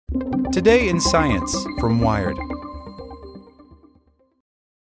Today in Science from Wired.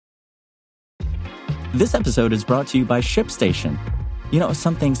 This episode is brought to you by ShipStation. You know,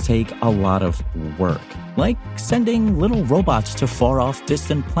 some things take a lot of work, like sending little robots to far-off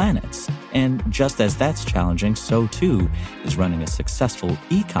distant planets. And just as that's challenging, so too is running a successful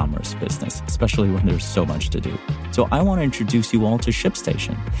e-commerce business, especially when there's so much to do. So I want to introduce you all to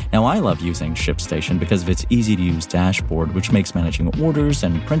ShipStation. Now, I love using ShipStation because of its easy-to-use dashboard, which makes managing orders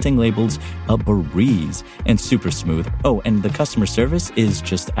and printing labels a breeze and super smooth. Oh, and the customer service is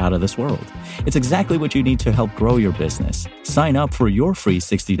just out of this world. It's exactly what you need to help grow your business. Sign up for your free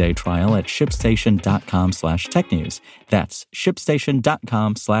 60-day trial at shipstation.com/technews. That's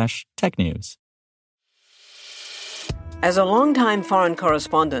shipstation.com/technews. As a longtime foreign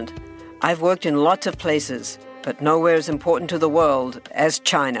correspondent, I've worked in lots of places, but nowhere as important to the world as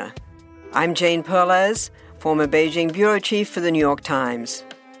China. I'm Jane Perlez, former Beijing bureau chief for the New York Times.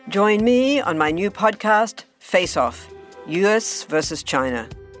 Join me on my new podcast, Face Off, US versus China,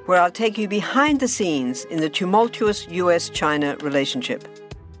 where I'll take you behind the scenes in the tumultuous US-China relationship.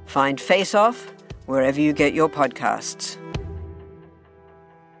 Find Face Off wherever you get your podcasts.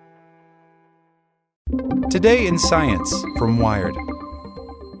 Today in Science from Wired.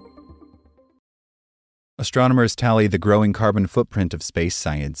 Astronomers tally the growing carbon footprint of space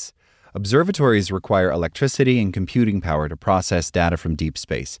science. Observatories require electricity and computing power to process data from deep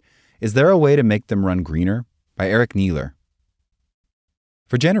space. Is there a way to make them run greener? By Eric Neeler.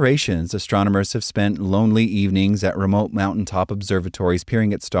 For generations, astronomers have spent lonely evenings at remote mountaintop observatories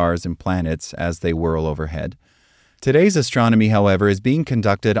peering at stars and planets as they whirl overhead. Today's astronomy, however, is being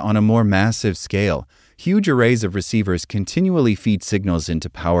conducted on a more massive scale. Huge arrays of receivers continually feed signals into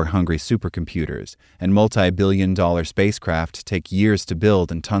power-hungry supercomputers, and multi-billion-dollar spacecraft take years to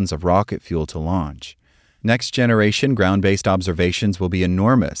build and tons of rocket fuel to launch. Next-generation ground-based observations will be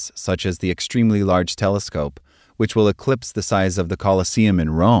enormous, such as the extremely large telescope, which will eclipse the size of the Colosseum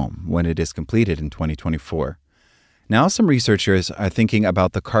in Rome when it is completed in 2024. Now some researchers are thinking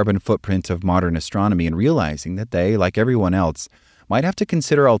about the carbon footprint of modern astronomy and realizing that they, like everyone else, might have to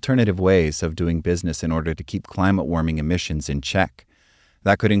consider alternative ways of doing business in order to keep climate warming emissions in check.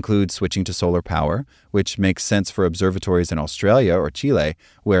 That could include switching to solar power, which makes sense for observatories in Australia or Chile,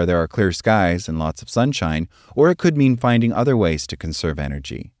 where there are clear skies and lots of sunshine, or it could mean finding other ways to conserve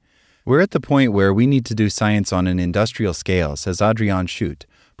energy. We're at the point where we need to do science on an industrial scale, says Adrian Schutt,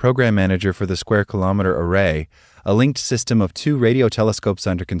 program manager for the Square Kilometre Array, a linked system of 2 radio telescopes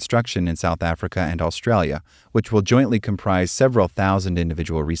under construction in South Africa and Australia, which will jointly comprise several thousand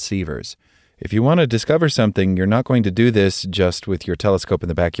individual receivers. If you want to discover something, you're not going to do this just with your telescope in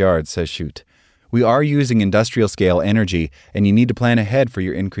the backyard, says Schutt. We are using industrial-scale energy, and you need to plan ahead for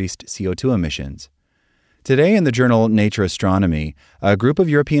your increased CO2 emissions. Today in the journal Nature Astronomy, a group of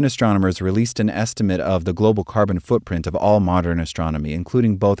European astronomers released an estimate of the global carbon footprint of all modern astronomy,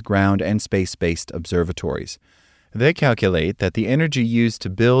 including both ground and space-based observatories. They calculate that the energy used to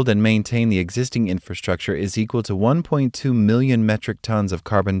build and maintain the existing infrastructure is equal to 1.2 million metric tons of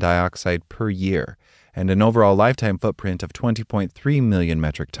carbon dioxide per year, and an overall lifetime footprint of 20.3 million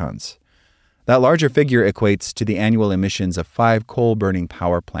metric tons. That larger figure equates to the annual emissions of 5 coal-burning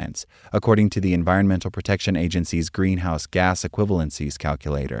power plants, according to the Environmental Protection Agency's Greenhouse Gas Equivalencies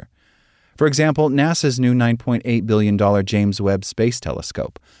calculator. For example, NASA's new $9.8 billion James Webb Space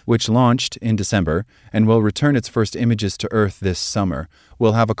Telescope, which launched in December and will return its first images to Earth this summer,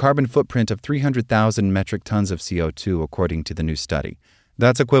 will have a carbon footprint of 300,000 metric tons of CO2, according to the new study.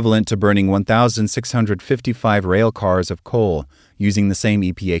 That's equivalent to burning 1,655 rail cars of coal, using the same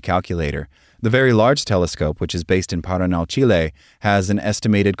EPA calculator. The Very Large Telescope, which is based in Paranal, Chile, has an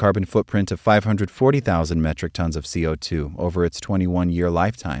estimated carbon footprint of 540,000 metric tons of CO2 over its 21-year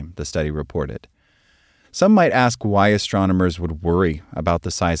lifetime, the study reported. Some might ask why astronomers would worry about the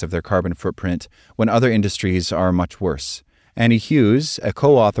size of their carbon footprint when other industries are much worse. Annie Hughes, a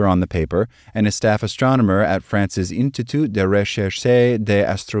co-author on the paper and a staff astronomer at France's Institut de Recherche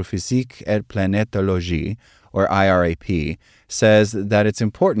d'Astrophysique et Planétologie, or IRAP, says that it's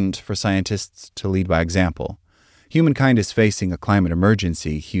important for scientists to lead by example. Humankind is facing a climate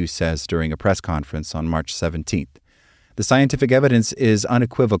emergency, Hughes says during a press conference on March 17th. The scientific evidence is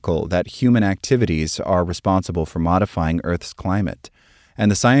unequivocal that human activities are responsible for modifying Earth's climate. And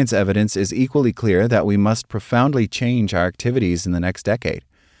the science evidence is equally clear that we must profoundly change our activities in the next decade.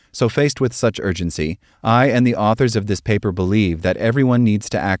 So faced with such urgency, I and the authors of this paper believe that everyone needs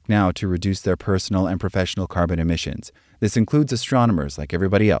to act now to reduce their personal and professional carbon emissions. This includes astronomers like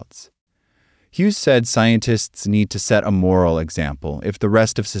everybody else. Hughes said scientists need to set a moral example if the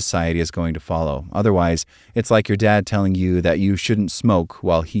rest of society is going to follow. Otherwise, it's like your dad telling you that you shouldn't smoke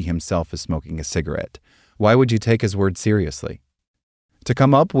while he himself is smoking a cigarette. Why would you take his word seriously? To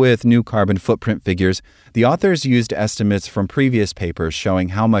come up with new carbon footprint figures, the authors used estimates from previous papers showing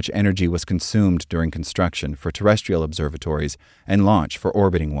how much energy was consumed during construction for terrestrial observatories and launch for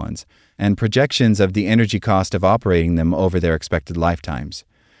orbiting ones, and projections of the energy cost of operating them over their expected lifetimes.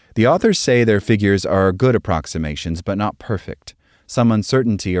 The authors say their figures are good approximations, but not perfect. Some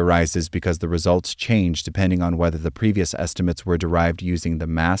uncertainty arises because the results change depending on whether the previous estimates were derived using the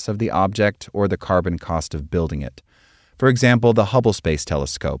mass of the object or the carbon cost of building it. For example, the Hubble Space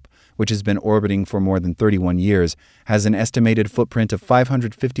Telescope, which has been orbiting for more than 31 years, has an estimated footprint of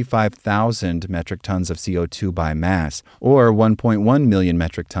 555,000 metric tons of CO2 by mass, or 1.1 million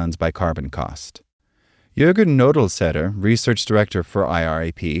metric tons by carbon cost. Jürgen Nodelsetter, research director for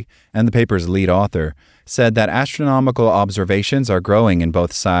IRAP and the paper's lead author, said that astronomical observations are growing in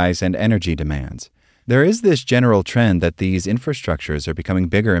both size and energy demands. There is this general trend that these infrastructures are becoming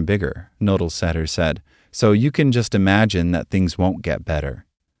bigger and bigger, Nodelsetter said, so you can just imagine that things won't get better.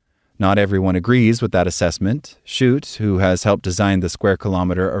 Not everyone agrees with that assessment. Schutt, who has helped design the Square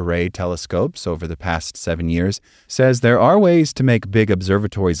Kilometer Array telescopes over the past 7 years, says there are ways to make big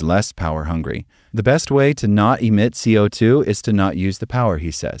observatories less power-hungry. The best way to not emit CO2 is to not use the power,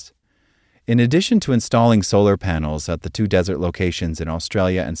 he says. In addition to installing solar panels at the 2 desert locations in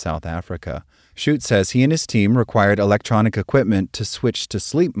Australia and South Africa, Schutt says he and his team required electronic equipment to switch to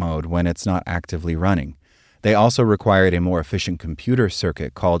sleep mode when it's not actively running. They also required a more efficient computer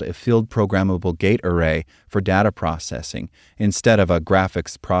circuit called a field programmable gate array for data processing instead of a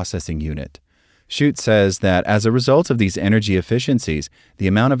graphics processing unit. Schutt says that as a result of these energy efficiencies, the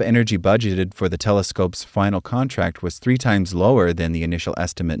amount of energy budgeted for the telescope's final contract was 3 times lower than the initial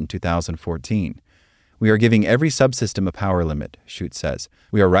estimate in 2014. We are giving every subsystem a power limit, Schutt says.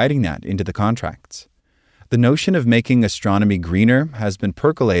 We are writing that into the contracts. The notion of making astronomy greener has been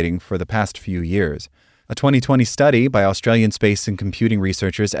percolating for the past few years. A 2020 study by Australian space and computing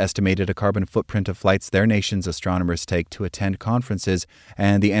researchers estimated a carbon footprint of flights their nation's astronomers take to attend conferences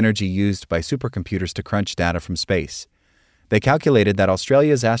and the energy used by supercomputers to crunch data from space. They calculated that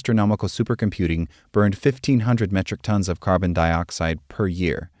Australia's astronomical supercomputing burned 1,500 metric tons of carbon dioxide per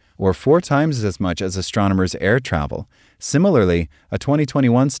year, or 4 times as much as astronomers' air travel. Similarly, a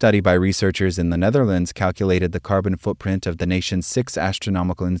 2021 study by researchers in the Netherlands calculated the carbon footprint of the nation's 6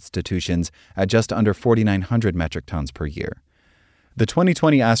 astronomical institutions at just under 4,900 metric tons per year. The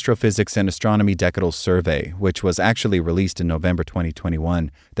 2020 Astrophysics and Astronomy Decadal Survey, which was actually released in November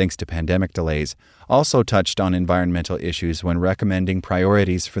 2021 thanks to pandemic delays, also touched on environmental issues when recommending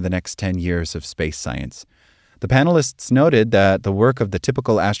priorities for the next 10 years of space science. The panelists noted that the work of the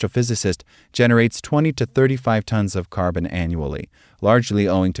typical astrophysicist generates 20 to 35 tons of carbon annually, largely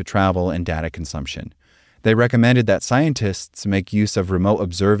owing to travel and data consumption. They recommended that scientists make use of remote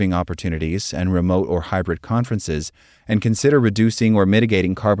observing opportunities and remote or hybrid conferences and consider reducing or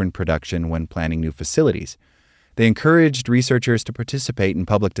mitigating carbon production when planning new facilities. They encouraged researchers to participate in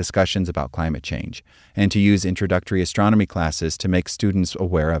public discussions about climate change and to use introductory astronomy classes to make students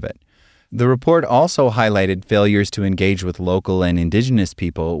aware of it. The report also highlighted failures to engage with local and indigenous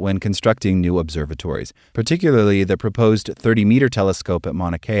people when constructing new observatories, particularly the proposed 30-meter telescope at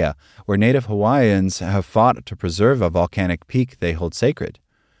Mauna Kea, where Native Hawaiians have fought to preserve a volcanic peak they hold sacred.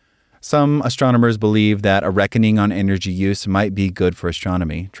 Some astronomers believe that a reckoning on energy use might be good for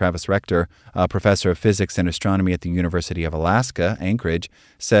astronomy. Travis Rector, a professor of physics and astronomy at the University of Alaska, Anchorage,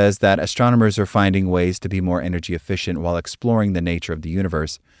 says that astronomers are finding ways to be more energy efficient while exploring the nature of the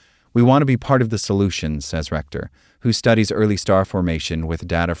universe. We want to be part of the solution, says Rector, who studies early star formation with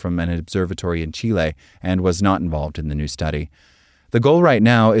data from an observatory in Chile and was not involved in the new study. The goal right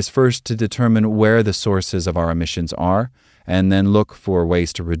now is first to determine where the sources of our emissions are, and then look for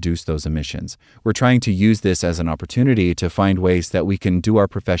ways to reduce those emissions. We're trying to use this as an opportunity to find ways that we can do our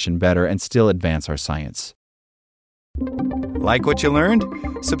profession better and still advance our science. Like what you learned?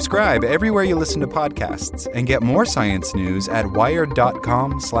 Subscribe everywhere you listen to podcasts and get more science news at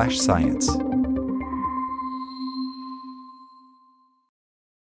wired.com/science.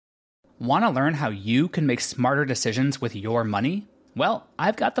 Want to learn how you can make smarter decisions with your money? Well,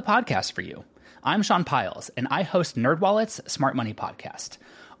 I've got the podcast for you. I'm Sean Piles, and I host NerdWallet's Smart Money Podcast.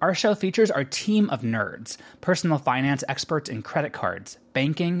 Our show features our team of nerds, personal finance experts in credit cards,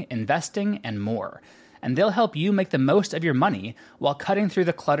 banking, investing, and more. And they'll help you make the most of your money while cutting through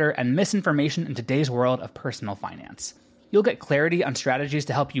the clutter and misinformation in today's world of personal finance. You'll get clarity on strategies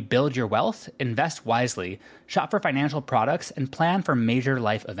to help you build your wealth, invest wisely, shop for financial products, and plan for major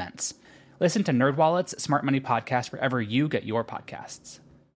life events. Listen to NerdWallet's Smart Money Podcast wherever you get your podcasts.